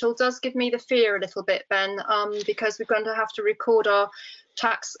digital does give me the fear a little bit, Ben, because we're going to have to record our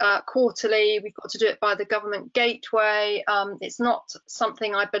tax quarterly. We've got to do it by the government gateway. It's not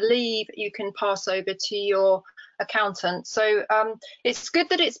something I believe you can pass over to your accountant. So it's good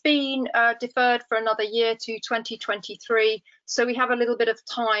that it's been deferred for another year to 2023. So we have a little bit of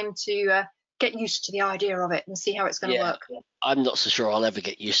time to get used to the idea of it and see how it's going to work. I'm not so sure I'll ever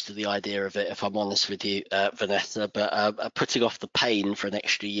get used to the idea of it, if I'm honest with you, Vanessa, but putting off the pain for an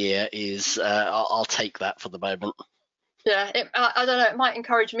extra year is, I'll take that for the moment. Yeah, I don't know, it might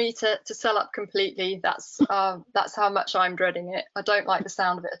encourage me to sell up completely. That's how much I'm dreading it. I don't like the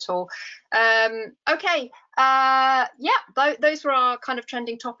sound of it at all. Okay, yeah, those were our kind of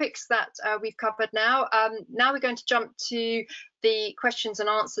trending topics that we've covered now. Now we're going to jump to the questions and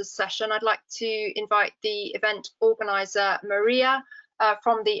answers session. I'd like to invite the event organizer, Maria,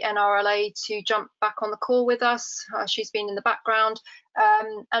 from the NRLA, to jump back on the call with us. She's been in the background.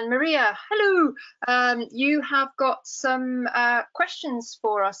 And Maria, hello. You have got some questions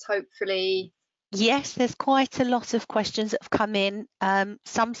for us, hopefully. Yes, there's quite a lot of questions that have come in,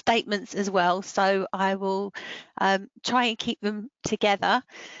 some statements as well, so I will try and keep them together.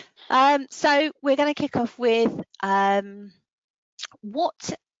 So we're going to kick off with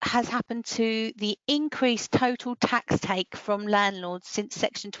what has happened to the increased total tax take from landlords since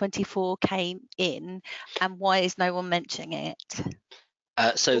Section 24 came in, and why is no one mentioning it?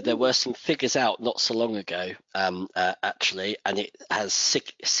 So there were some figures out not so long ago, actually, and it has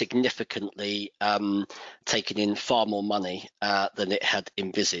significantly taken in far more money than it had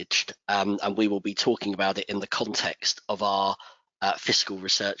envisaged. And we will be talking about it in the context of our fiscal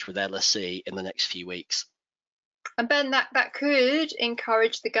research with LSE in the next few weeks. And Ben, that could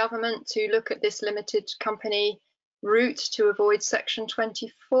encourage the government to look at this limited company route to avoid Section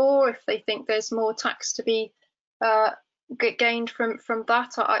 24 if they think there's more tax to be gained from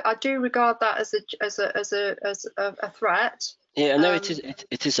that. I do regard that as a threat. Yeah, no,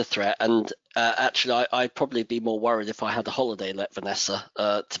 it is a threat, and actually, I'd probably be more worried if I had a holiday let, Vanessa.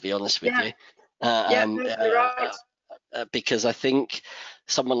 To be honest with you. You're right. because I think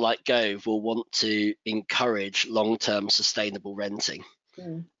someone like Gove will want to encourage long-term sustainable renting.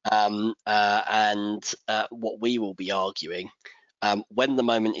 And what we will be arguing when the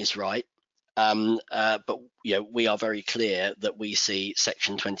moment is right. But we are very clear that we see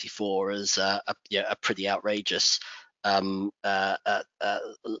Section 24 as a pretty outrageous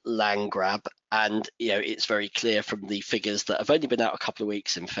land grab, and it's very clear from the figures that have only been out a couple of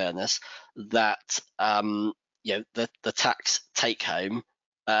weeks, in fairness, that the tax take home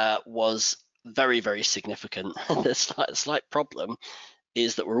was very, very significant. The slight problem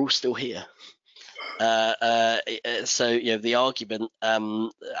is that we're all still here. So the argument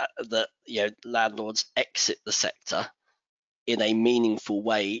that landlords exit the sector in a meaningful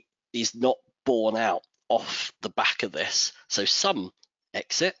way is not borne out off the back of this. So some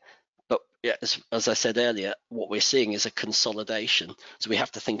exit, but as I said earlier, what we're seeing is a consolidation. So we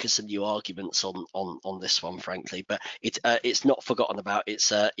have to think of some new arguments on this one, frankly. But it's not forgotten about.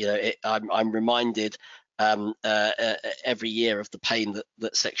 It's I'm reminded every year of the pain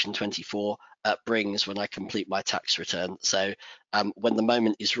that Section 24 brings when I complete my tax return. So when the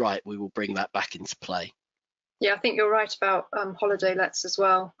moment is right, we will bring that back into play. Yeah, I think you're right about holiday lets as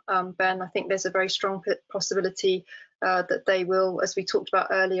well, Ben. I think there's a very strong possibility that they will, as we talked about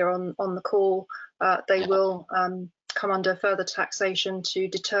earlier on the call, they will come under further taxation to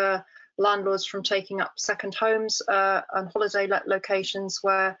deter landlords from taking up second homes and holiday let locations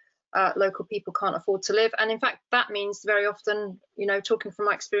where local people can't afford to live. And in fact, that means very often, talking from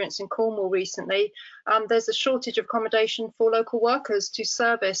my experience in Cornwall recently, there's a shortage of accommodation for local workers to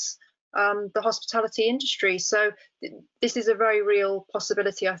service the hospitality industry. So this is a very real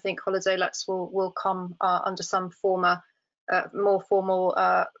possibility. I think holiday lets will come under some more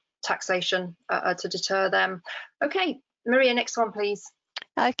formal taxation to deter them. Okay, Maria, next one, please.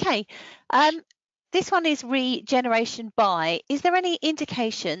 Okay. This one is regeneration buy. Is there any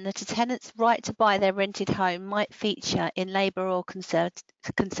indication that a tenant's right to buy their rented home might feature in Labour or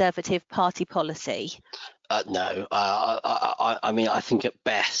Conservative Party policy? No. I mean, I think at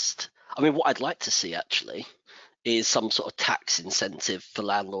best, what I'd like to see actually is some sort of tax incentive for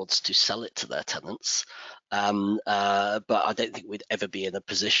landlords to sell it to their tenants. But I don't think we'd ever be in a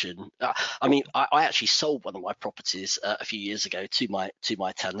position. I actually sold one of my properties a few years ago to my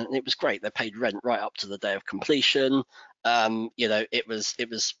tenant, and it was great. They paid rent right up to the day of completion. It was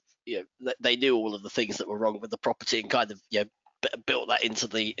they knew all of the things that were wrong with the property and kind of built that into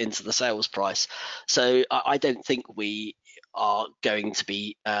the sales price. So I don't think we are going to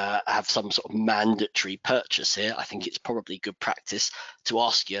be have some sort of mandatory purchase here. I think it's probably good practice to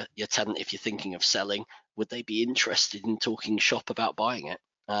ask your tenant, if you're thinking of selling, would they be interested in talking shop about buying it?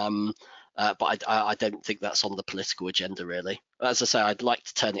 But I don't think that's on the political agenda, really. As I say, I'd like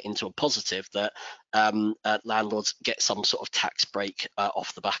to turn it into a positive that landlords get some sort of tax break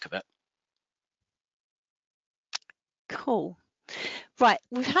off the back of it. Cool. Right,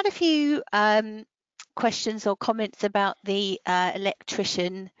 we've had a few questions or comments about the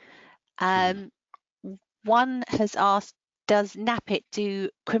electrician. One has asked, does NAPIT do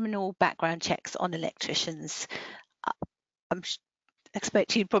criminal background checks on electricians? I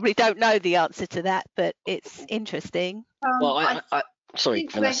expect you probably don't know the answer to that, but it's interesting. Well, sorry,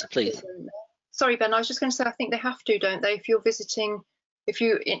 Vanessa, please. Sorry, Ben, I was just going to say, I think they have to, don't they? If you're visiting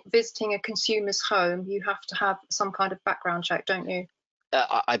a consumer's home, you have to have some kind of background check, don't you?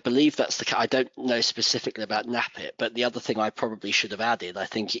 I believe that's the case. I don't know specifically about NAPIT, but the other thing I probably should have added, I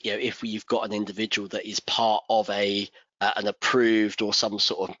think, if you've got an individual that is part of an approved or some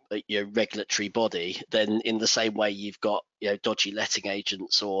sort of regulatory body, then in the same way you've got dodgy letting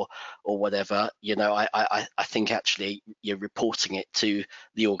agents or whatever, I think actually you're reporting it to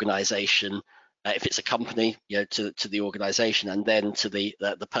the organisation. If it's a company, to the organisation, and then to the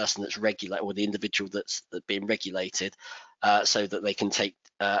person that's regulated, or the individual that's being regulated, so that they can take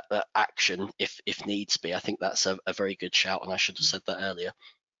action if needs be. I think that's a very good shout, and I should have said that earlier.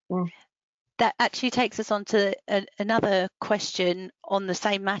 That actually takes us on to another question on the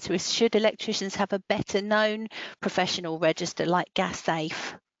same matter: is should electricians have a better known professional register like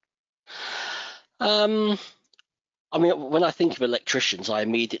GasSafe? When I think of electricians, I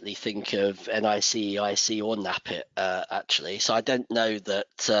immediately think of NIC, EIC, or NAPIT, actually. So I don't know that.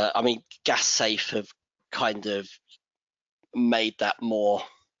 GasSafe have kind of made that more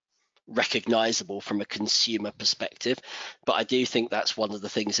recognisable from a consumer perspective, but I do think that's one of the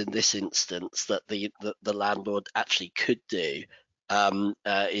things in this instance that the landlord actually could do,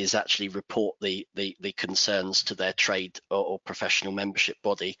 is actually report the concerns to their trade or professional membership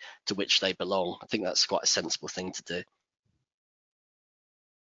body to which they belong. I think that's quite a sensible thing to do.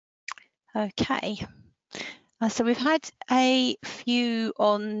 Okay. So we've had a few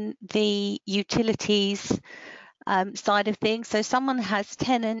on the utilities side of things. So someone has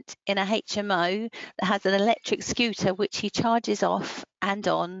tenant in a HMO that has an electric scooter which he charges off and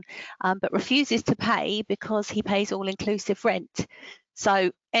on, but refuses to pay because he pays all-inclusive rent.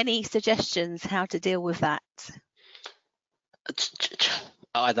 So any suggestions how to deal with that?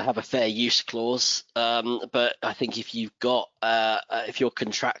 Either have a fair use clause, but I think if you've got if you're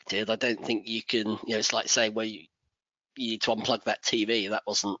contracted, I don't think you can, it's like saying, well, you need to unplug that TV. That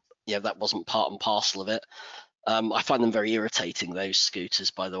wasn't part and parcel of it. I find them very irritating, those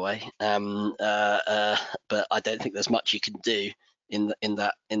scooters, by the way. But I don't think there's much you can do in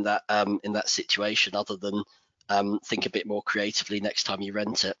that situation other than think a bit more creatively next time you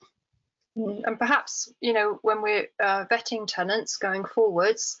rent it. And perhaps, when we're vetting tenants going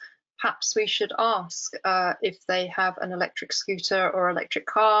forwards, perhaps we should ask if they have an electric scooter or electric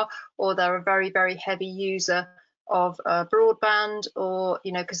car, or they're a very, very heavy user of broadband, or,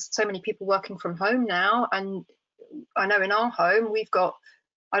 because so many people working from home now. And I know in our home, we've got,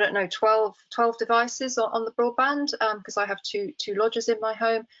 12 devices on the broadband, because I have two lodgers in my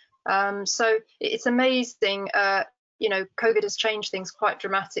home. So it's amazing. COVID has changed things quite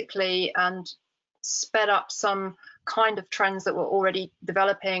dramatically and sped up some kind of trends that were already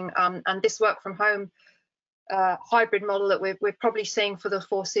developing. And this work from home hybrid model that we're probably seeing for the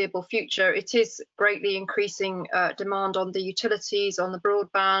foreseeable future, it is greatly increasing demand on the utilities, on the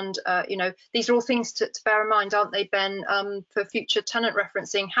broadband. These are all things to bear in mind, aren't they, Ben, for future tenant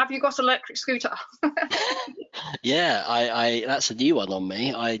referencing? Have you got an electric scooter? Yeah, I that's a new one on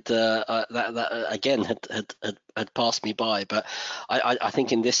me. That again had passed me by, but I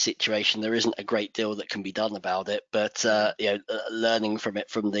think in this situation there isn't a great deal that can be done about it. But learning from it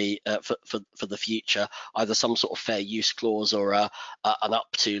for the future, either some sort of fair use clause or an up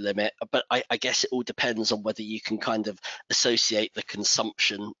to limit. But I guess it all depends on whether you can kind of associate the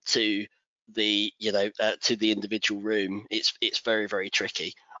consumption to the to the individual room. It's very, very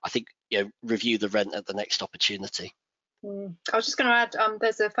tricky. I think review the rent at the next opportunity. I was just going to add,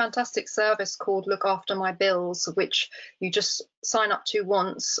 there's a fantastic service called Look After My Bills, which you just sign up to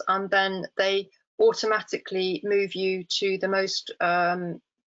once, and then they automatically move you to the most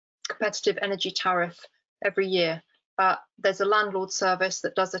competitive energy tariff every year. There's a landlord service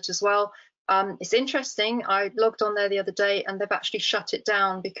that does it as well. It's interesting. I logged on there the other day, and they've actually shut it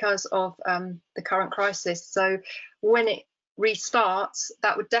down because of the current crisis. So when it restarts,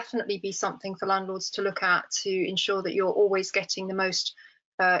 that would definitely be something for landlords to look at to ensure that you're always getting the most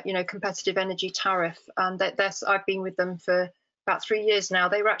competitive energy tariff. And I've been with them for about 3 years now.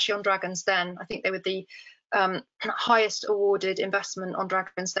 They were actually on Dragon's Den. I think they were the highest awarded investment on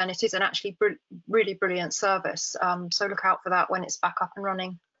Dragon's Den. It is an actually really brilliant service, so look out for that when it's back up and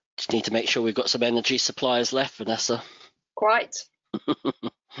running. Just need to make sure we've got some energy suppliers left, Vanessa. Quite.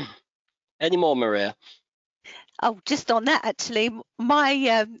 Any more, Maria? Oh, just on that, actually,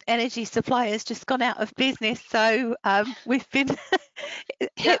 my energy supplier has just gone out of business, so we've been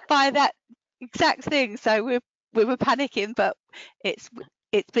hit by that exact thing. So we were panicking, but it's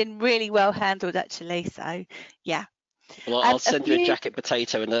been really well handled, actually. So yeah. Well, I'll send you a jacket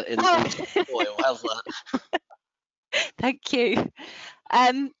potato in oil. How's that? Thank you.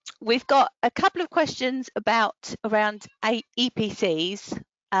 We've got a couple of questions around EPCs.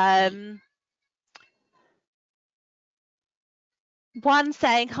 One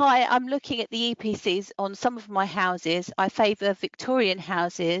saying, hi, I'm looking at the EPCs on some of my houses. I favour Victorian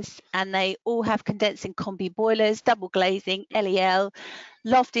houses, and they all have condensing combi boilers, double glazing, LEL,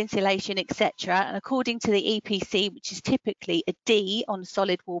 loft insulation, etc. And according to the EPC, which is typically a D on a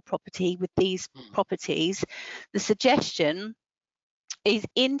solid wall property with these properties, the suggestion is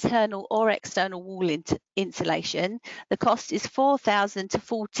internal or external wall insulation. The cost is £4,000 to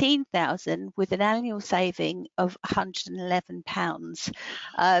 £14,000 with an annual saving of £111.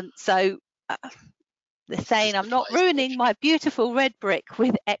 So they're saying I'm not ruining my beautiful red brick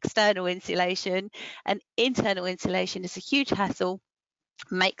with external insulation, and internal insulation is a huge hassle,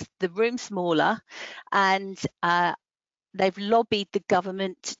 makes the room smaller, and they've lobbied the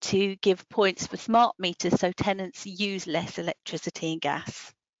government to give points for smart meters so tenants use less electricity and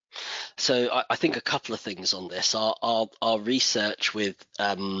gas. So I think a couple of things on this. Our research with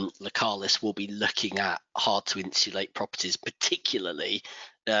Localis will be looking at hard to insulate properties, particularly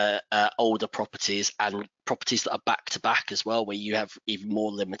older properties and properties that are back to back as well, where you have even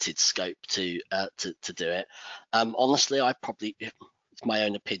more limited scope to do it. Honestly, it's my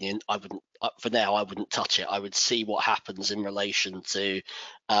own opinion, I wouldn't for now. I wouldn't touch it. I would see what happens in relation to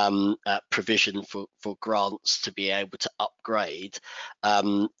provision for grants to be able to upgrade.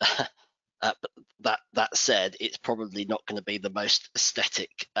 But that That said, it's probably not going to be the most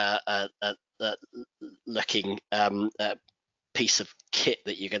aesthetic looking piece of kit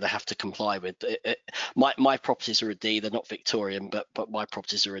that you're going to have to comply with. My properties are a D. They're not Victorian, but my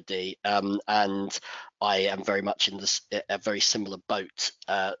properties are a D, and I am very much in a very similar boat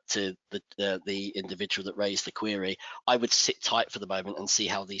to the individual that raised the query. I would sit tight for the moment and see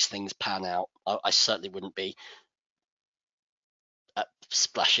how these things pan out. I certainly wouldn't be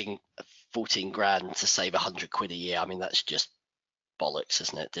splashing 14 grand to save 100 quid a year. I mean, that's just bollocks,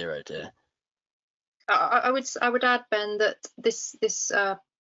 isn't it? Dear oh dear. I would add, Ben, that this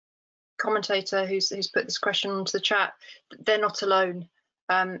commentator who's put this question onto the chat, they're not alone.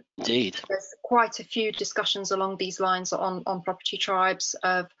 Indeed, there's quite a few discussions along these lines on property tribes.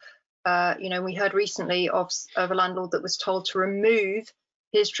 Of we heard recently of a landlord that was told to remove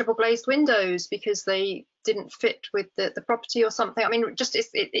his triple glazed windows because they didn't fit with the property or something. I mean, just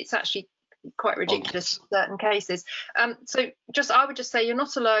it's actually quite ridiculous in certain cases. So I would just say you're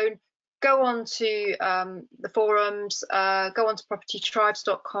not alone. Go on to the forums, go on to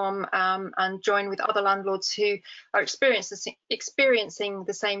propertytribes.com and join with other landlords who are experiencing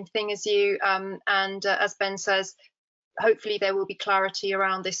the same thing as you. And as Ben says, hopefully there will be clarity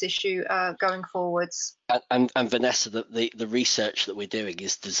around this issue going forwards. And Vanessa, the research that we're doing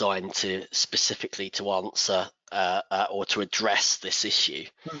is designed specifically to answer or to address this issue,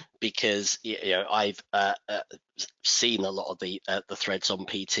 because I've seen a lot of the threads on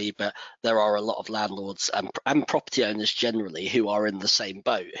PT, but there are a lot of landlords and property owners generally who are in the same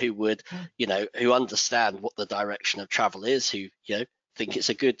boat, who would who understand what the direction of travel is, who think it's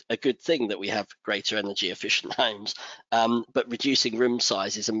a good thing that we have greater energy efficient homes, but reducing room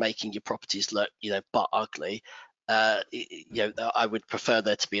sizes and making your properties look butt ugly, I would prefer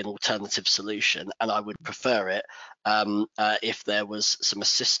there to be an alternative solution, and I would prefer it if there was some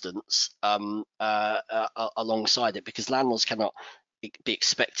assistance alongside it, because landlords cannot be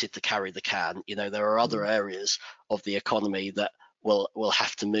expected to carry the can. There are other areas of the economy that will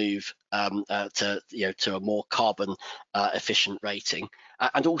have to move to a more carbon efficient rating.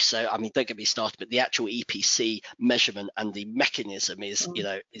 And also, I mean, don't get me started, but the actual EPC measurement and the mechanism is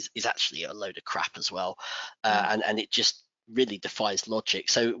actually a load of crap as well, and it just really defies logic.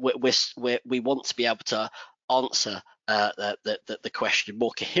 So we want to be able to answer the question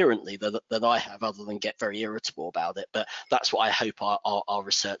more coherently than I have, other than get very irritable about it. But that's what I hope our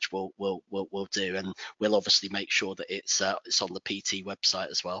research will do, and we'll obviously make sure that it's on the PT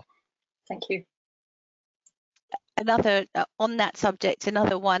website as well. Thank you. Another on that subject,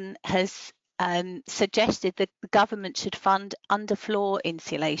 another one has suggested that the government should fund underfloor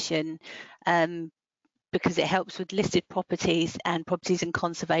insulation because it helps with listed properties and properties in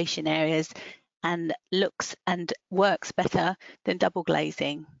conservation areas, and looks and works better than double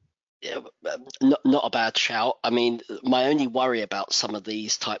glazing. Yeah, not a bad shout. I mean, my only worry about some of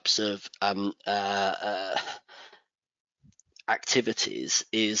these types of activities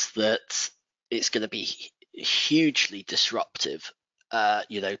is that it's going to be hugely disruptive,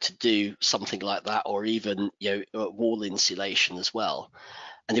 to do something like that, or even wall insulation as well.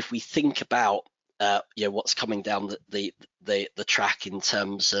 And if we think about what's coming down the track in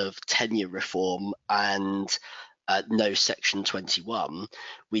terms of tenure reform and no Section 21,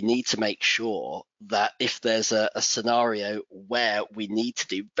 we need to make sure that if there's a scenario where we need to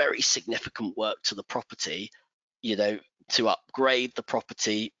do very significant work to the property, to upgrade the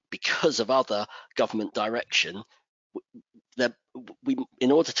property because of other government direction,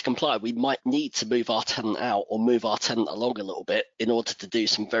 in order to comply, we might need to move our tenant out or move our tenant along a little bit in order to do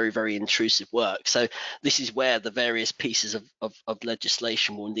some very, very intrusive work. So this is where the various pieces of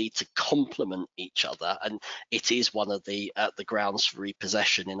legislation will need to complement each other, and it is one of the grounds for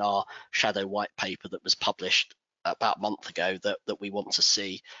repossession in our shadow white paper that was published about a month ago that we want to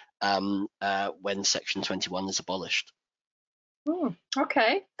see when Section 21 is abolished.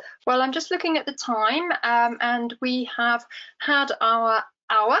 Okay, well, I'm just looking at the time, and we have had our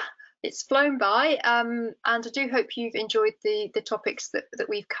hour. It's flown by, and I do hope you've enjoyed the topics that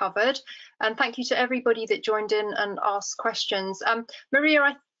we've covered. And thank you to everybody that joined in and asked questions. Maria,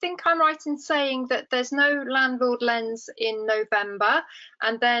 I think I'm right in saying that there's no Landlord Lens in November,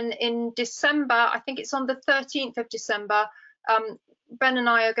 and then in December, I think it's on the 13th of December, Ben and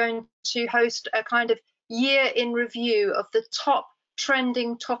I are going to host a kind of year in review of the top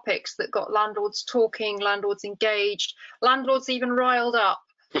trending topics that got landlords talking, landlords engaged, landlords even riled up,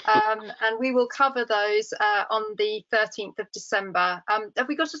 and we will cover those on the 13th of December. Have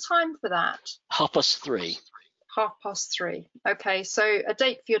we got a time for that? 3:30. 3:30. Okay, so a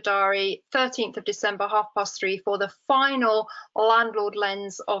date for your diary, 13th of December, 3:30 for the final Landlord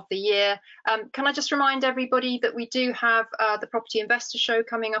Lens of the year. Can I just remind everybody that we do have the Property Investor Show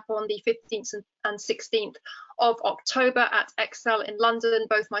coming up on the 15th and 16th of October at XL in London.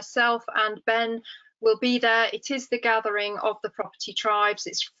 Both myself and Ben will be there. It is the gathering of the property tribes.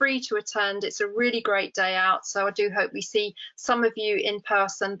 It's free to attend. It's a really great day out. So I do hope we see some of you in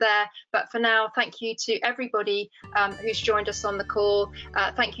person there. But for now, thank you to everybody who's joined us on the call.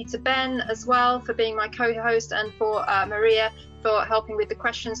 Thank you to Ben as well for being my co-host, and for Maria for helping with the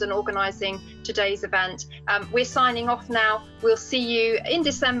questions and organising today's event. We're signing off now. We'll see you in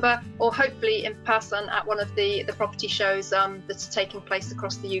December, or hopefully in person at one of the property shows that's taking place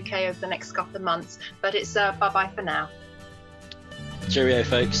across the UK over the next couple of months. But it's bye-bye for now. Cheerio,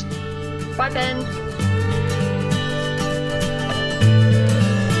 folks. Bye, Ben.